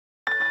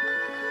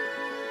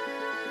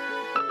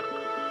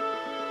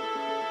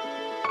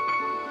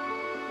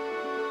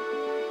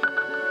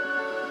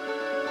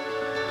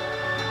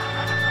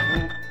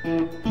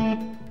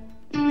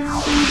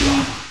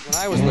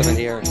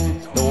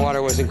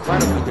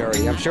incredibly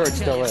dirty. I'm sure it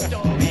still is.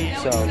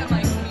 So,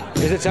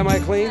 is it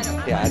semi-clean?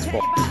 Yeah, it's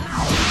full.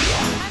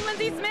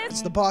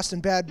 It's the Boston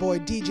bad boy,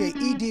 DJ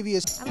E.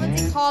 Devious. I'm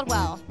Lindsay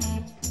Caldwell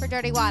for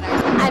Dirty Water.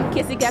 I'm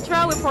Kissy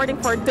Getro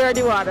reporting for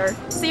Dirty Water.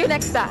 See you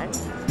next time.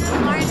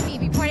 I'm Lauren B.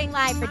 reporting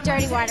live for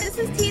Dirty Water. This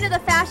is Tina, the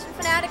fashion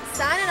fanatic,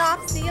 signing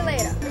off. See you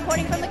later.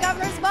 Reporting from the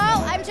Governor's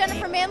Ball, I'm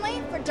Jennifer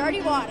Manley for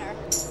Dirty Water.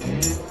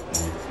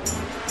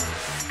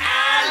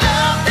 I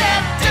love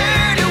that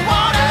dirty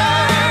water.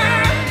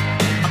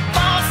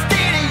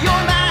 Boston,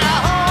 you're my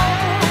home.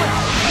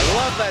 I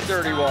love that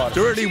dirty water.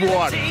 Dirty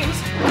water.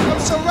 I'm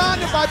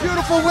surrounded by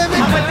beautiful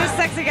women. I'm with this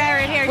sexy guy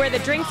right here. Where the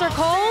drinks are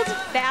cold,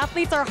 the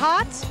athletes are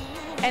hot,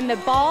 and the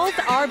balls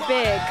are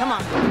big. Come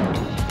on.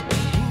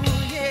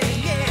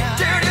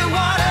 Dirty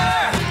water.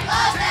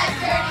 Love that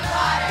dirty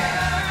water.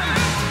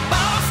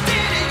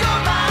 Boston,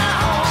 you're my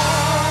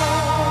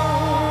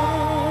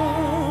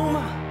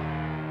home.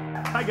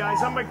 Hi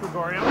guys, I'm Mike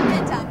Gregorio.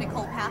 And I'm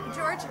Nicole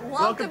Papageorge.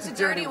 Welcome to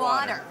Dirty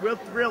Water. We're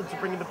thrilled to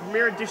bring you the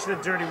premiere edition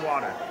of Dirty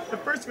Water, the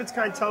first of its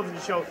kind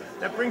television show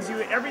that brings you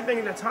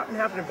everything that's hot and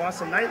happening in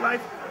Boston nightlife,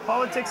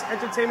 politics,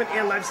 entertainment,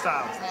 and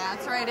lifestyles.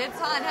 That's right, it's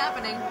hot and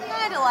happening.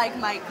 Kinda like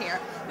Mike here.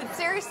 But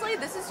seriously,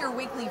 this is your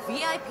weekly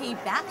VIP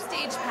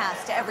backstage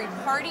pass to every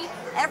party,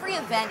 every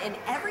event, and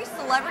every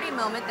celebrity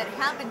moment that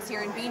happens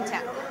here in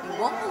Beantown. You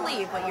won't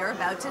believe what you're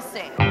about to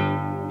see.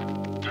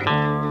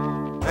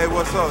 Hey,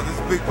 what's up? This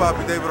is Big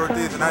Papi David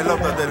Ortiz, and I love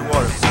that dirty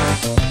water.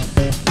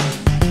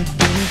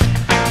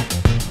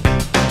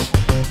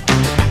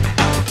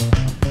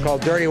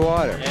 Called Dirty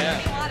Water. Yeah.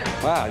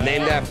 Wow,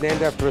 named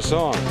after a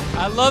song.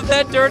 I love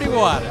that dirty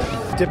water.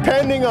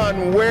 Depending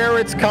on where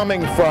it's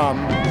coming from,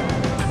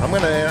 I'm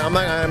not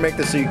gonna make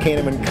this so you can't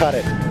even cut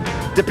it.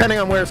 Depending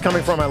on where it's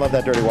coming from, I love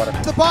that dirty water.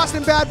 The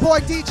Boston bad boy,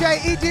 DJ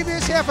E.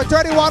 Devious here for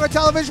Dirty Water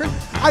Television.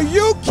 Are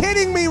you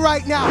kidding me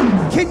right now?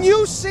 Can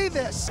you see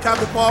this?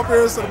 Captain Paul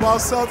Pierce of the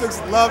Boston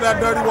Celtics, love that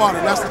dirty water.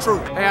 That's the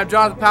truth. Hey, I'm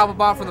Jonathan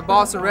Papelbon from the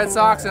Boston Red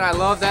Sox, and I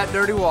love that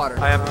dirty water.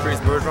 I am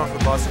Patrice Bergeron from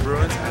the Boston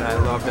Bruins, and I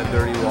love that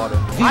dirty water.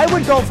 I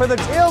would go for the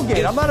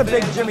tailgate. I'm not a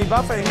big Jimmy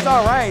Buffett. He's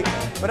all right,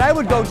 but I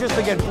would go just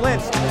to get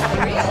blitzed.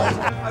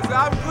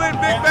 I'm Glenn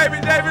Big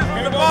Baby Davis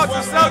from the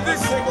Boston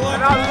Celtics,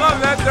 and I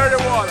love that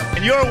dirty water.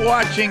 And you're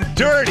watching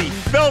dirty,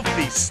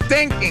 filthy,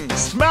 stinking,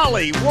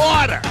 smelly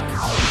water.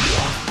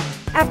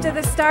 After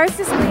the stars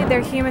displayed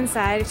their human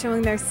side,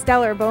 showing their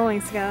stellar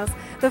bowling skills,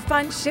 the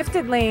fun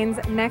shifted lanes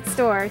next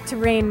door to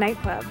Rain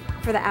Nightclub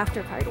for the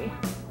after party.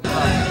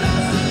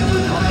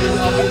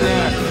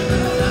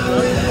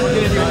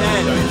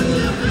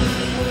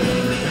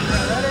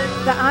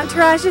 The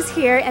entourage is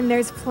here, and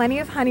there's plenty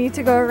of honey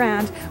to go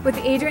around with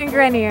Adrian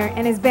Grenier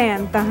and his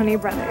band, the Honey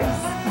Brothers.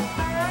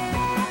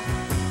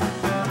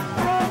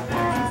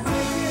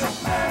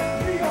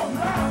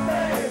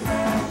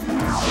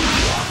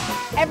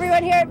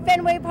 Everyone here at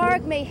Fenway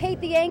Park may hate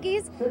the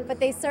Yankees, but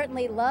they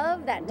certainly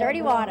love that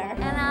dirty water.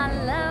 And I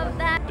love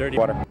that Dirty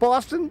water.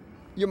 Boston,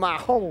 you're my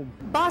home.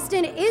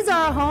 Boston is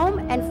our home,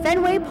 and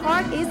Fenway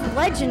Park is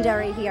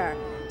legendary here.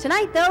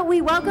 Tonight, though,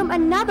 we welcome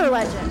another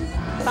legend,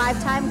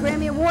 five-time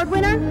Grammy Award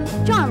winner,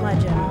 John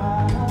Legend.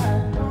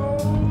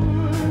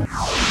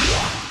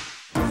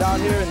 Down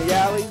here in the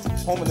alleys,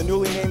 home of the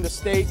newly named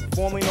estate,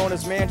 formerly known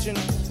as Mansion,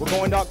 we're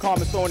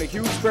going.com is throwing a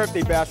huge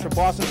birthday bash for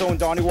Boston's own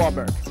Donnie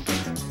Wahlberg.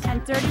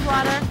 And Dirty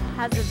Water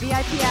has the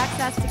VIP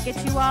access to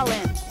get you all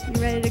in.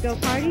 You ready to go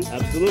party?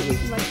 Absolutely.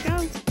 Let's go.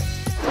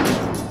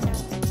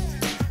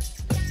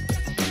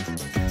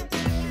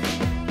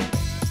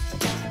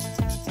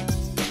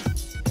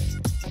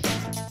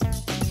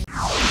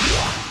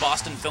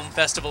 Boston Film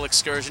Festival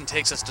excursion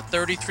takes us to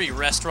 33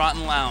 Restaurant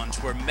and Lounge,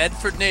 where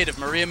Medford native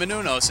Maria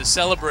Menounos is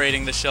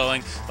celebrating the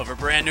showing of her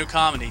brand new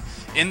comedy,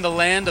 In the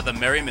Land of the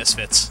Merry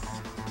Misfits.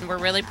 We're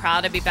really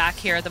proud to be back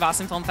here at the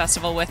Boston Film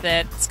Festival with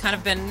it. It's kind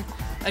of been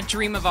a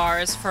dream of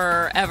ours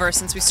forever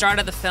since we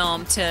started the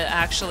film to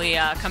actually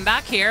come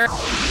back here.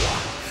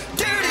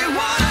 Dirty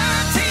water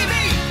TV,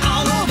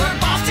 all over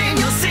Boston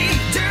you'll see.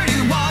 Dirty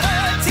water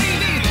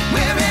TV,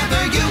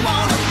 wherever you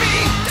want to be.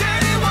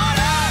 Dirty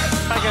water.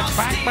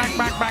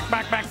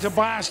 Back to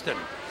Boston.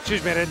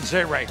 Excuse me, I didn't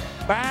say it right.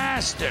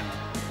 Boston.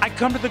 I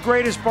come to the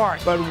greatest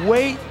part, but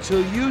wait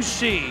till you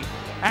see.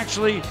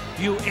 Actually,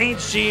 you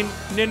ain't seen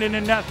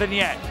nothing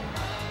yet.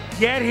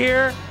 Get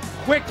here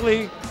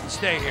quickly and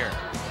stay here.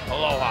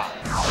 Aloha.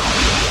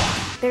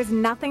 There's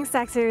nothing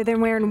sexier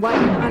than wearing white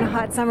on a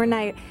hot summer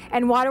night,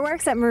 and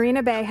Waterworks at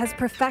Marina Bay has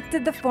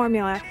perfected the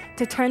formula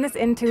to turn this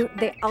into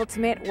the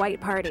ultimate white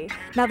party.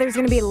 Now there's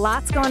going to be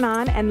lots going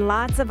on and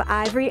lots of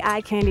ivory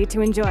eye candy to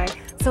enjoy,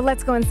 so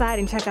let's go inside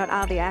and check out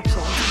all the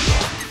action.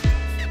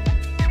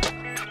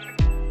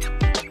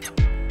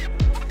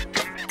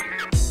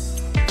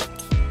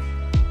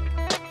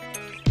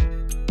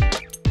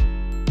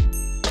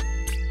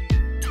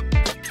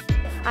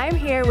 I'm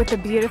here with the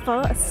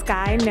beautiful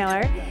Sky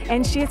Miller,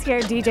 and she's here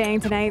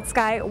DJing tonight.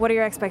 Sky, what are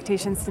your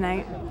expectations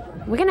tonight?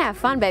 We're gonna have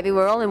fun, baby.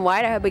 We're all in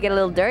white. I hope we get a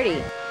little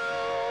dirty.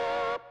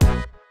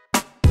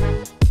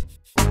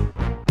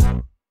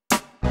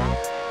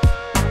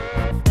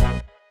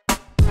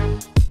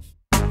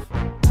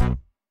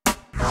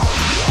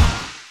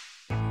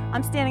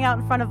 I'm standing out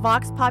in front of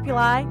Vox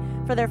Populi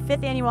for their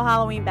 5th annual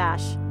Halloween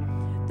Bash.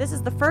 This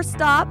is the first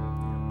stop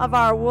of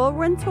our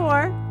whirlwind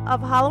tour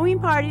of Halloween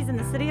parties in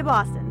the city of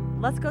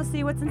Boston. Let's go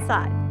see what's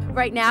inside.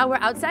 Right now, we're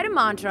outside of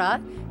Mantra,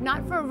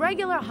 not for a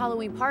regular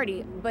Halloween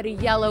party, but a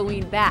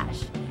Yelloween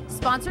Bash.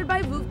 Sponsored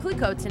by Veuve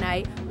Clicquot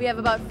tonight, we have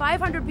about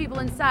 500 people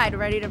inside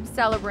ready to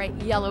celebrate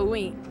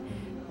Yelloween.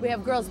 We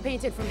have girls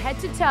painted from head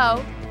to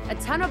toe, a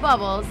ton of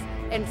bubbles,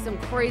 and some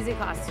crazy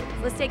costumes.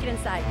 Let's take it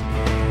inside.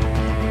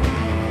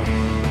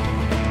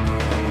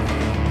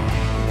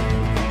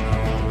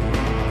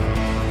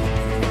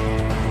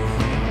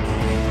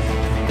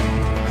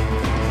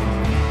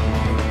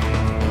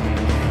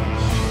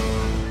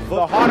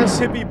 The hottest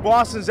hippie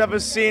Boston's ever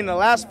seen in the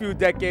last few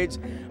decades.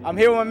 I'm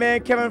here with my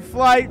man Kevin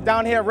Flight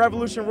down here at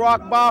Revolution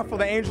Rock Bar for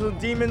the Angels and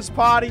Demons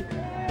party.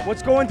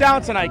 What's going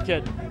down tonight,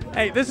 kid?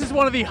 Hey, this is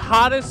one of the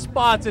hottest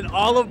spots in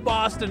all of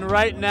Boston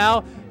right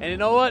now. And you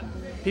know what?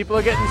 People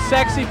are getting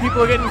sexy,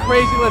 people are getting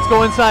crazy. Let's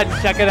go inside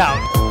and check it out.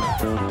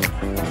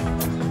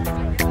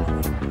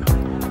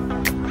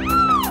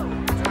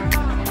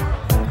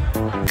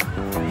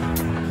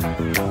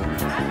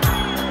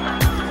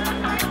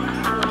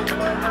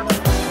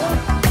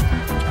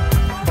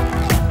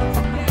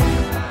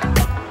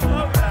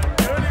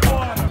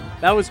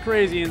 That was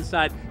crazy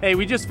inside. Hey,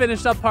 we just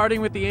finished up partying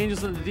with the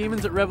Angels and the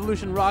Demons at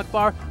Revolution Rock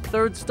Bar.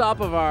 3rd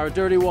stop of our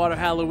Dirty Water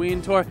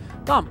Halloween tour.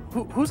 Tom,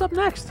 who's up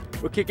next?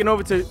 We're kicking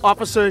over to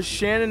Officer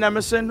Shannon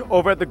Emerson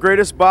over at the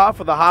Greatest Bar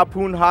for the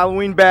Harpoon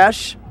Halloween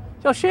Bash.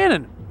 Yo,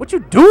 Shannon, what you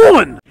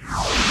doing?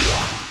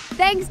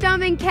 Thanks,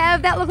 Dom and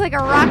Kev. That looked like a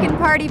rockin'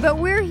 party, but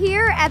we're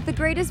here at the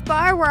Greatest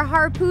Bar where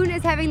Harpoon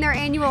is having their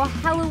annual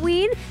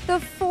Halloween, the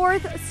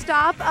 4th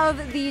stop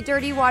of the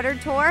Dirty Water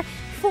tour.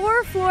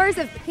 4 floors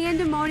of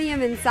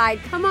pandemonium inside.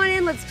 Come on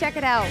in, let's check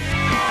it out.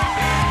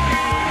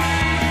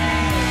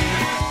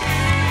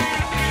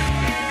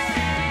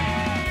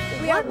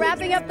 We are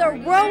wrapping up the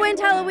Whirlwind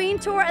Halloween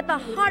tour at the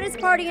hottest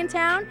party in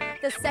town,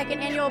 the 2nd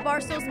annual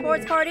Barstool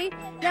Sports Party.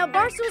 Now,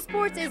 Barstool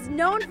Sports is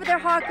known for their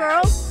hot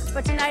girls,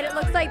 but tonight it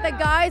looks like the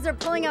guys are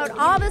pulling out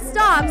all the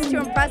stops to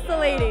impress the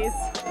ladies.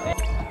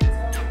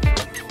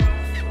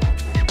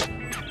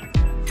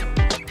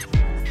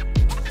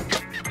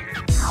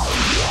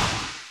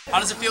 How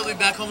does it feel to be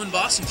back home in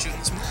Boston shooting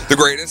this movie? The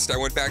greatest. I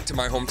went back to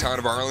my hometown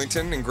of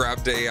Arlington and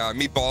grabbed a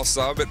meatball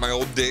sub at my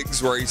old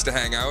digs where I used to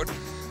hang out.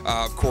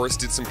 Of course,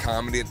 did some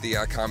comedy at the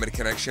Comedy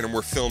Connection, and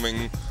we're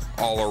filming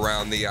all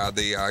around the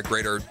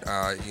greater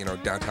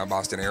downtown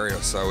Boston area.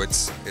 So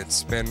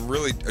it's been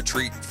really a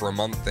treat for a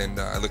month, and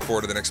I look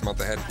forward to the next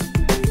month ahead.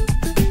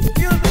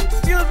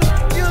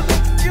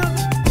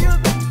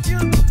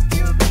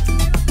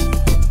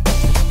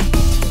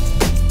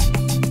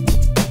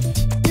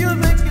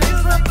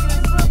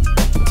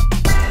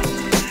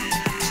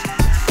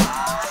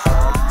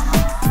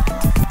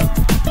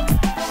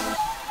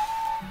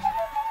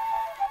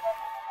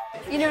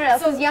 You know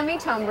what else is yummy?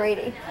 Tom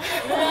Brady.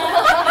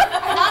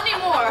 Not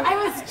anymore. I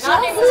was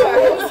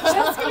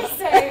just going to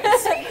say,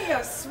 speaking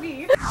of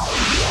sweet.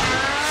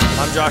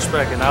 I'm Josh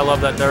Beck, and I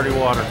love that Dirty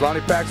Water. Lonnie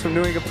Pax from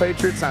New England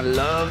Patriots. I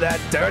love that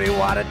Dirty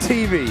Water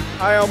TV.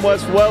 Hi, I'm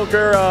Wes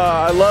Welker.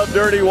 I love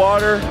Dirty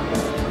Water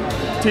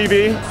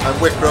TV.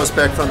 I'm Wick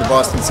Grossbeck from the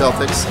Boston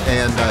Celtics,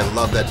 and I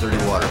love that Dirty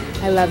Water.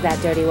 I love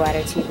that Dirty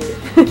Water TV.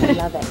 I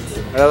love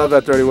it. I love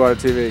that Dirty Water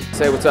TV.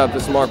 Say what's up,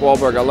 this is Mark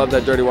Wahlberg. I love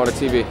that Dirty Water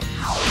TV.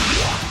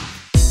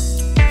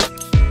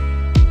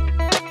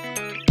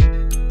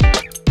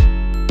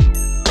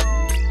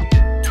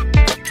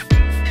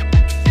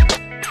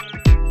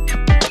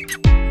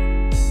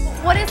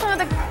 What is some of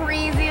the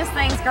craziest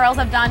things girls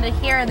have done to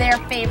hear their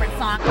favorite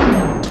song?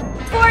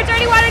 For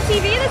Dirty Water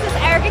TV, this is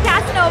Erica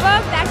Casanova.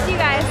 Back to you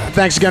guys.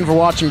 Thanks again for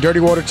watching Dirty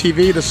Water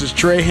TV. This is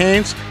Trey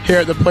Haynes here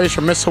at the place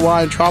for Miss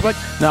Hawaiian Tropic.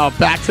 Now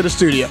back to the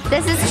studio.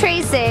 This is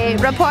Tracy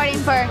reporting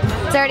for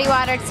Dirty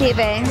Water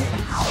TV.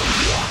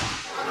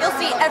 You'll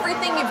see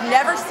everything you've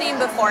never seen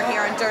before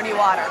here in Dirty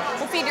Water.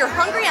 We'll feed your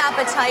hungry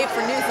appetite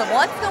for news of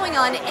what's going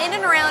on in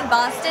and around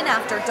Boston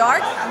after dark,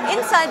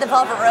 inside the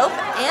velvet rope,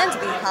 and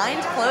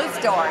behind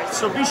closed doors.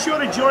 So be sure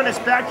to join us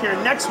back here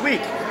next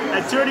week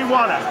at Dirty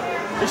Water,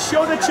 the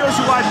show that shows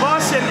you why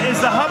Boston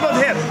is the hub of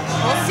hip.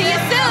 We'll see you